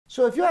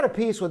So if you had a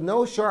piece with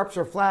no sharps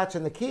or flats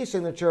in the key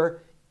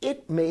signature,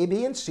 it may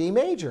be in C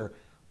major.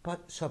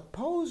 But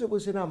suppose it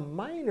was in a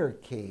minor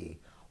key.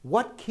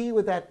 What key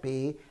would that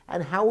be,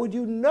 and how would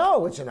you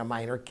know it's in a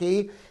minor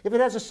key if it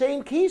has the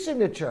same key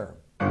signature?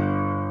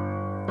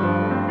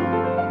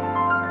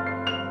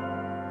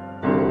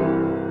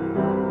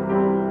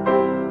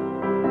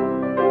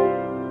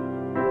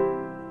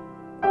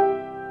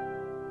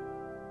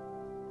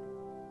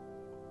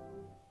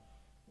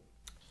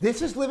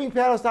 This is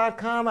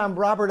livingpianos.com. I'm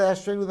Robert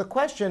Estrin with a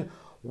question: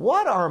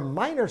 what are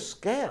minor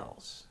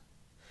scales?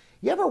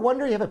 You ever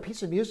wonder, you have a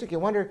piece of music, you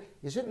wonder,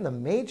 is it in the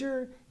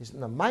major? Is it in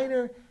the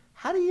minor?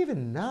 How do you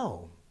even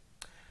know?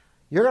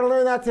 You're going to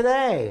learn that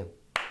today.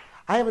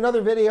 I have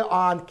another video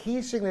on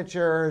key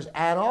signatures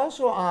and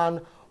also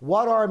on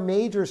what are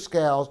major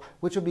scales,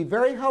 which will be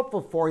very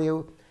helpful for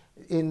you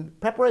in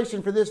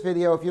preparation for this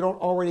video if you don't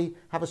already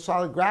have a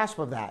solid grasp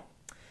of that.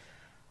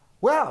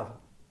 Well,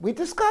 we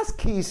discussed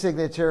key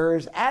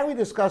signatures and we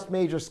discussed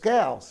major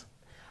scales.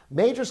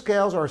 Major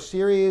scales are a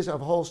series of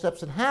whole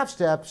steps and half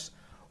steps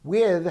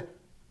with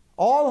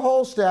all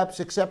whole steps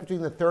except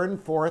between the third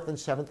and fourth and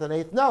seventh and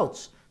eighth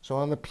notes. So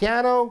on the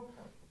piano,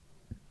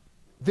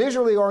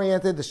 visually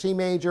oriented, the C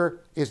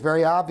major is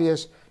very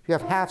obvious. You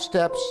have half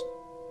steps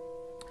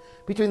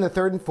between the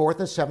third and fourth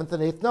and seventh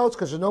and eighth notes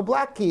because there's no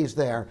black keys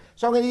there.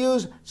 So I'm going to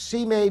use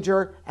C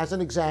major as an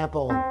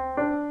example.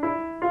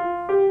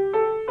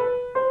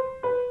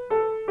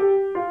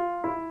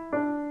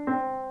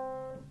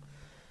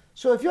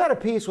 So if you had a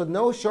piece with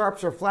no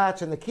sharps or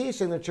flats in the key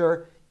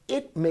signature,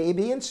 it may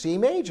be in C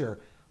major.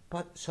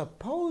 But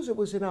suppose it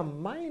was in a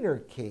minor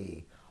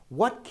key.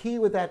 What key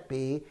would that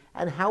be,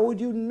 and how would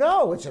you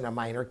know it's in a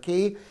minor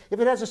key if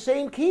it has the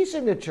same key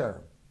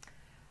signature?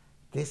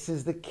 This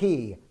is the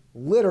key,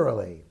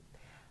 literally.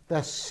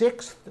 The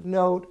sixth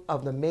note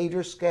of the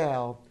major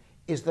scale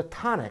is the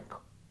tonic,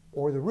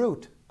 or the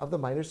root of the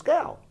minor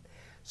scale.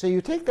 So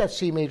you take that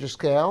C major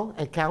scale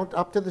and count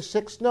up to the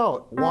sixth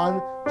note.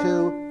 1,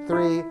 2,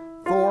 3,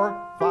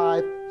 4,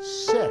 5,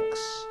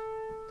 6.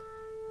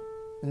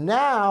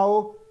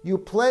 Now you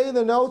play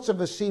the notes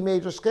of a C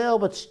major scale,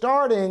 but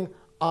starting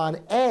on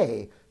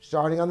A,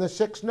 starting on the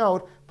sixth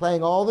note,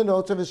 playing all the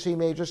notes of a C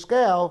major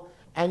scale,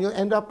 and you'll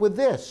end up with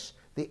this,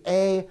 the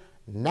A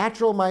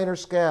natural minor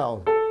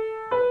scale.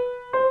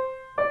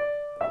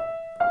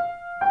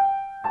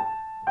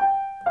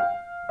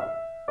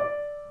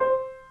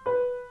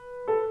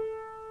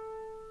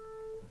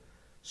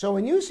 So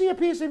when you see a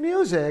piece of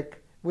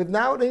music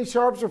without any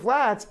sharps or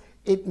flats,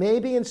 it may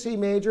be in C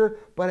major,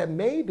 but it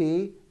may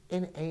be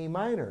in A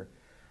minor.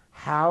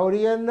 How do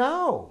you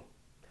know?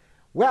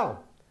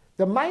 Well,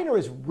 the minor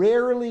is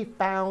rarely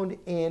found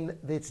in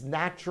its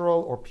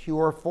natural or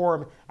pure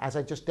form, as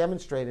I just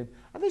demonstrated,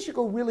 unless you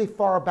go really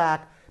far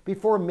back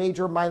before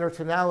major-minor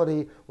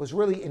tonality was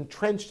really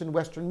entrenched in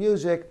Western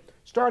music,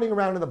 starting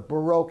around in the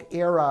Baroque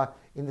era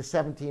in the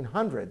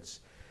 1700s.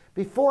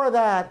 Before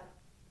that,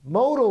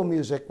 modal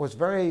music was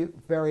very,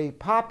 very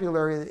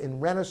popular in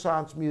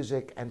Renaissance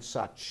music and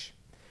such.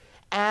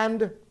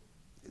 And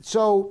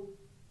so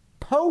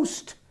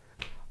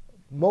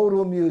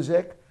post-modal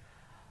music,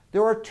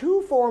 there are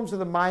two forms of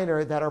the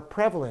minor that are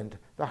prevalent,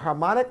 the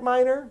harmonic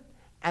minor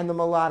and the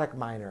melodic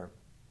minor.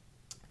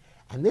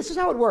 And this is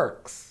how it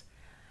works.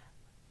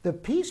 The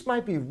piece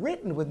might be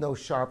written with no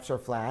sharps or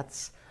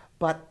flats,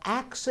 but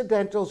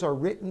accidentals are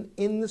written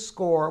in the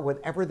score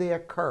whenever they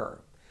occur.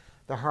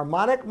 The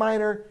harmonic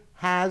minor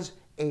has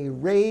a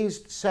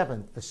raised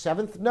seventh. The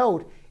seventh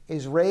note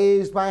is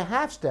raised by a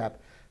half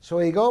step. So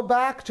we go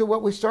back to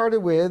what we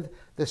started with,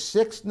 the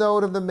sixth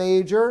note of the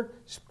major,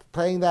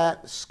 playing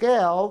that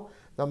scale,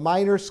 the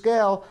minor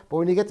scale, but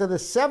when you get to the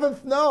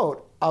seventh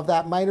note of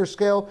that minor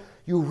scale,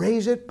 you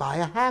raise it by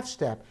a half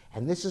step,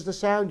 and this is the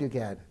sound you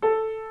get.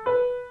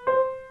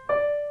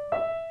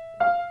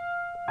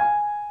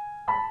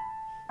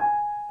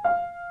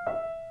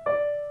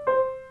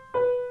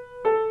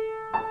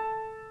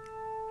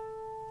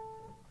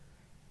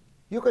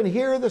 You can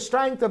hear the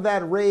strength of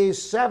that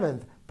raised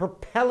seventh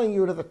propelling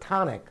you to the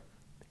tonic,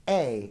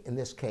 A in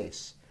this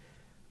case.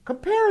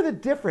 Compare the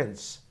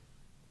difference.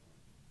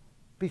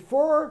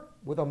 Before,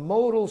 with a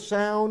modal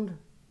sound,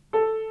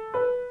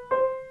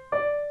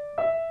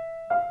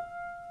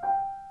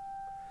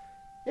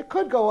 it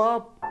could go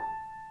up,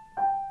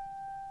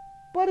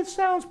 but it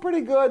sounds pretty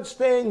good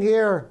staying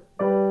here.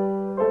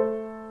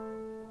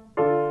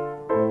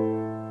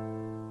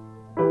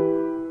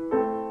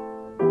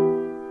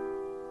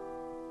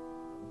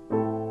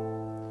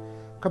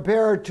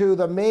 Compared to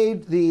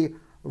the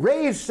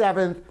raised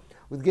seventh,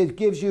 which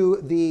gives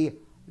you the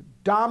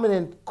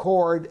dominant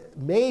chord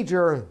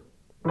major.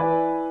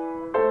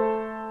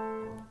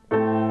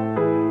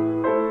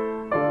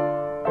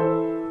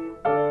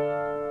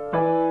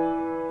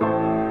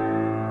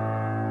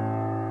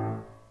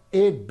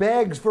 It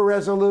begs for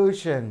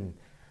resolution.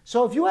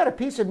 So if you had a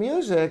piece of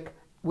music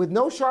with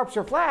no sharps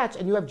or flats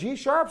and you have G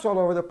sharps all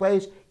over the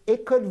place,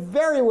 it could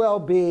very well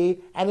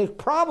be, and it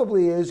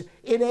probably is,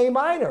 in A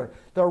minor,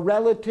 the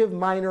relative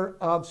minor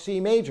of C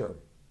major.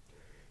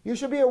 You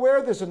should be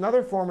aware there's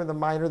another form of the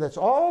minor that's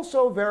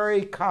also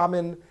very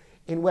common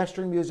in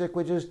Western music,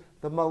 which is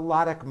the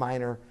melodic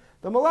minor.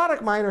 The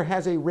melodic minor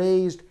has a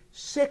raised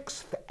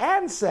 6th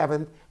and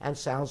 7th and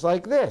sounds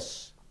like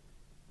this.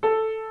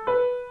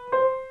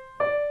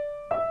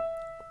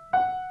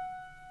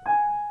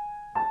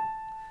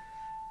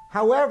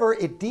 However,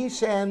 it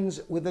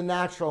descends with the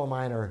natural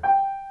minor.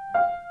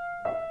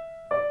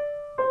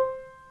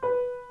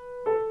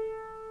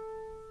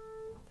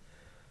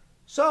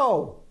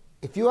 So,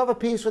 if you have a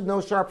piece with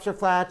no sharps or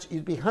flats,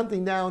 you'd be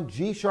hunting down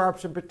G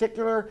sharps in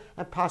particular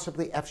and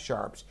possibly F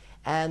sharps.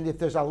 And if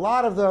there's a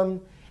lot of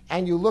them,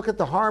 and you look at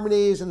the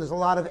harmonies and there's a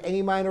lot of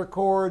A minor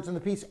chords and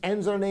the piece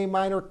ends on an A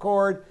minor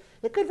chord,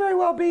 it could very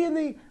well be in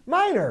the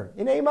minor,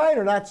 in A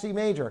minor, not C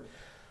major.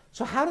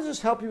 So how does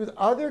this help you with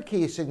other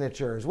key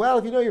signatures? Well,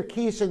 if you know your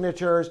key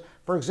signatures,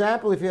 for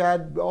example, if you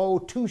had,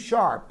 2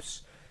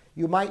 sharps,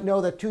 you might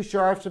know that 2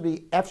 sharps would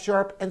be F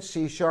sharp and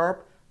C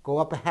sharp. Go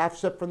up a half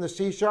step from the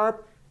C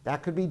sharp,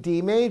 that could be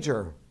D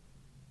major.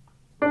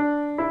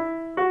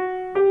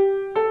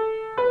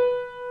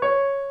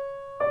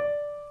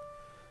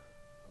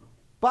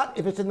 But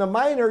if it's in the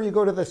minor, you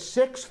go to the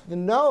 6th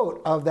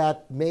note of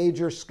that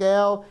major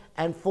scale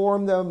and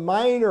form the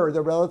minor,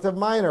 the relative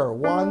minor.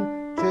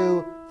 1,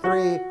 2,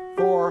 3,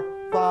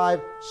 4,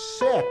 5,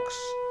 6.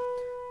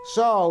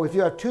 So if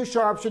you have 2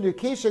 sharps in your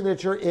key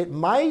signature, it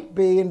might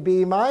be in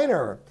B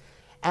minor.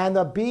 And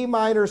the B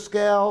minor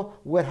scale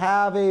would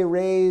have a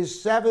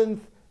raised 7th.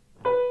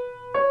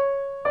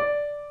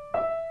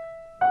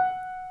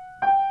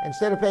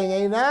 Instead of playing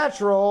A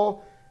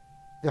natural,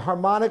 the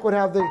harmonic would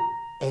have the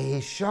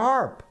A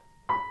sharp.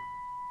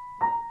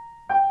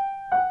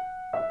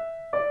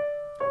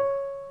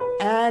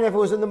 And if it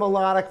was in the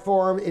melodic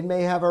form, it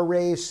may have a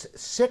raised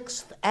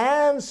 6th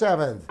and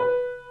 7th.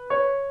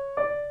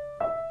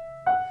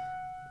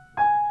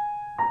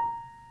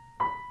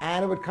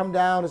 And it would come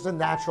down as a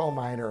natural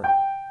minor.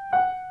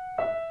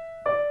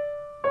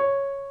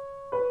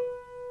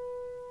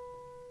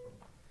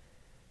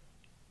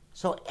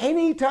 So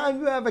anytime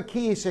you have a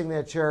key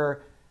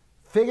signature,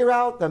 figure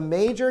out the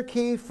major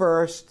key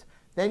first,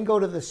 then go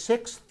to the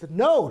 6th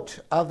note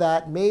of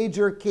that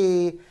major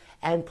key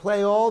and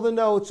play all the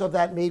notes of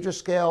that major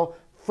scale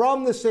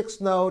from the 6th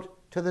note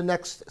to the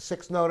next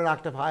 6th note an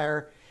octave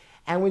higher.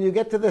 And when you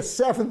get to the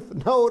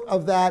 7th note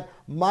of that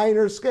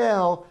minor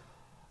scale,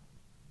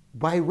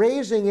 by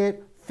raising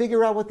it,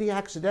 figure out what the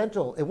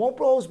accidental. It won't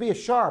always be a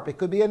sharp. It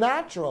could be a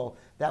natural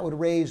that would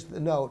raise the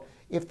note.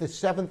 If the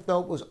 7th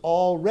note was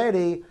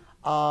already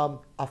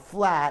a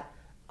flat,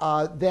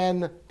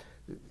 then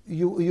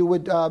you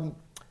would,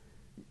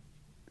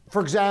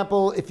 for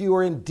example, if you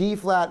were in D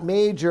flat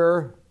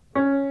major,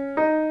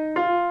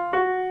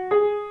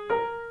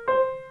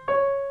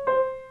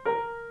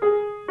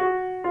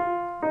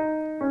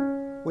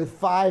 with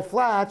 5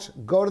 flats,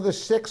 go to the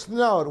 6th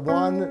note.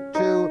 1,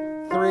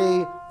 2,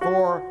 3,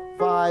 4,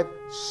 5,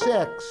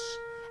 6.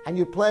 And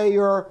you play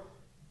your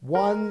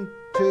 1,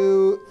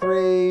 2,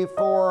 3,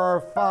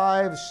 4,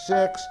 5,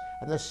 6.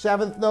 And the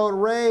 7th note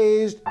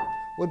raised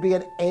would be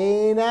an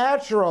A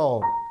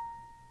natural.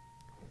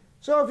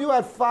 So if you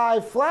had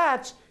 5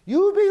 flats,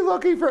 you would be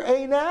looking for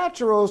A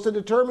naturals to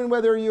determine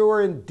whether you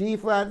were in D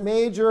flat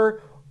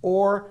major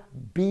or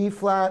B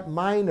flat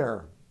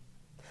minor.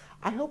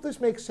 I hope this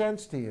makes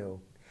sense to you.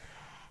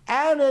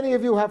 And any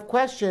of you have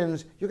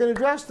questions, you can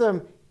address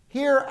them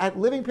here at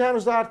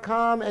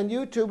livingpianos.com and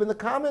YouTube in the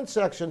comments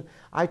section.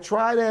 I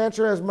try to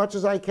answer as much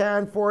as I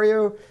can for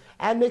you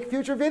and make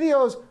future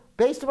videos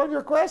based upon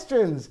your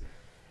questions.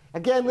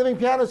 Again, Living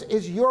Pianos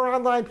is your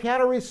online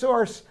piano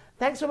resource.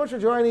 Thanks so much for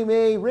joining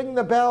me. Ring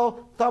the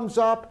bell, thumbs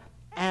up,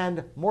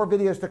 and more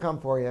videos to come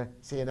for you.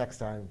 See you next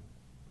time.